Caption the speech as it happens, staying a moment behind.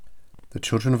The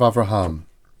Children of Avraham,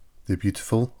 the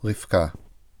Beautiful Rifka,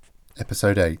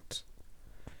 Episode 8.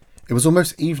 It was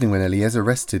almost evening when Eliezer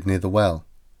rested near the well.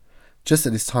 Just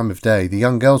at this time of day, the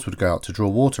young girls would go out to draw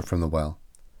water from the well.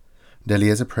 And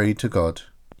Eliezer prayed to God,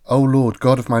 "O Lord,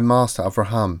 God of my master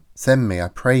Avraham, send me, I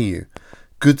pray you,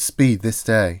 good speed this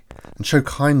day, and show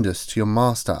kindness to your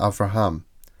master Avraham."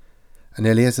 And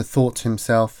Eliezer thought to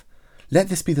himself, "Let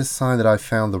this be the sign that I have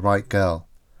found the right girl.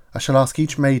 I shall ask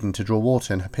each maiden to draw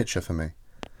water in her pitcher for me.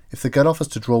 If the girl offers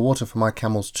to draw water for my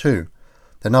camels too,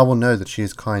 then I will know that she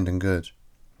is kind and good.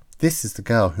 This is the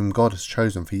girl whom God has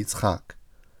chosen for Yitzchak."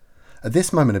 At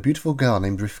this moment a beautiful girl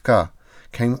named Rifka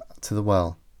came to the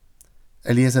well.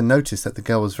 Eliezer noticed that the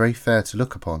girl was very fair to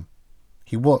look upon.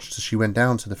 He watched as she went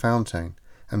down to the fountain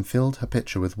and filled her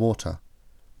pitcher with water.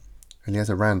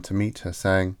 Eliezer ran to meet her,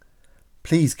 saying,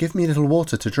 "Please give me a little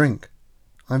water to drink.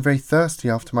 I am very thirsty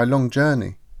after my long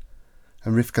journey."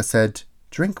 And Rifka said,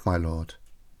 "Drink, my lord."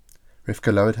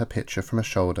 Rifka lowered her pitcher from her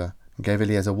shoulder and gave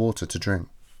Eliezer water to drink.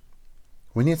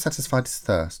 When he had satisfied his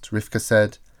thirst, Rifka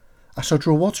said, "I shall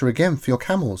draw water again for your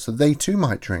camels, so that they too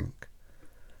might drink."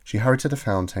 She hurried to the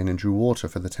fountain and drew water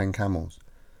for the 10 camels.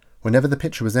 Whenever the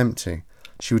pitcher was empty,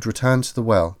 she would return to the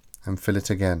well and fill it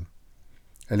again.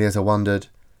 Eliezer wondered,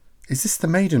 "Is this the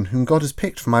maiden whom God has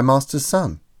picked for my master's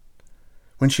son?"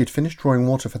 When she had finished drawing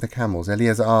water for the camels,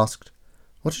 Eliezer asked,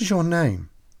 "What is your name,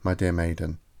 my dear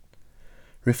maiden?"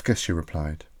 "Rifka," she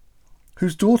replied.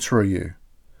 "Whose daughter are you?"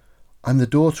 "I'm the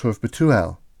daughter of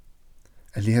Betuel."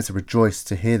 Eliezer rejoiced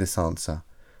to hear this answer,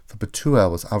 for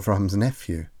Betuel was Avraham's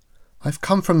nephew. "I've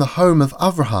come from the home of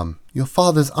Avraham, your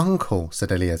father's uncle,"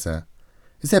 said Eliezer.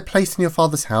 "Is there a place in your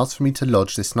father's house for me to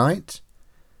lodge this night?"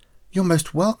 "You're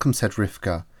most welcome," said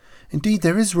Rifka. "Indeed,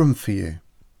 there is room for you.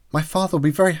 My father will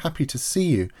be very happy to see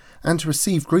you and to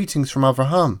receive greetings from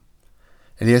Avraham."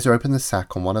 Eliezer opened the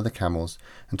sack on one of the camels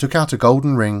and took out a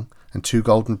golden ring and 2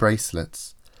 golden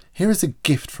bracelets. "Here is a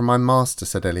gift from my master,"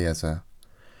 said Eliezer.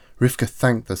 Rifka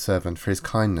thanked the servant for his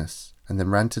kindness and then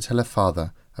ran to tell her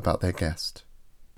father about their guest.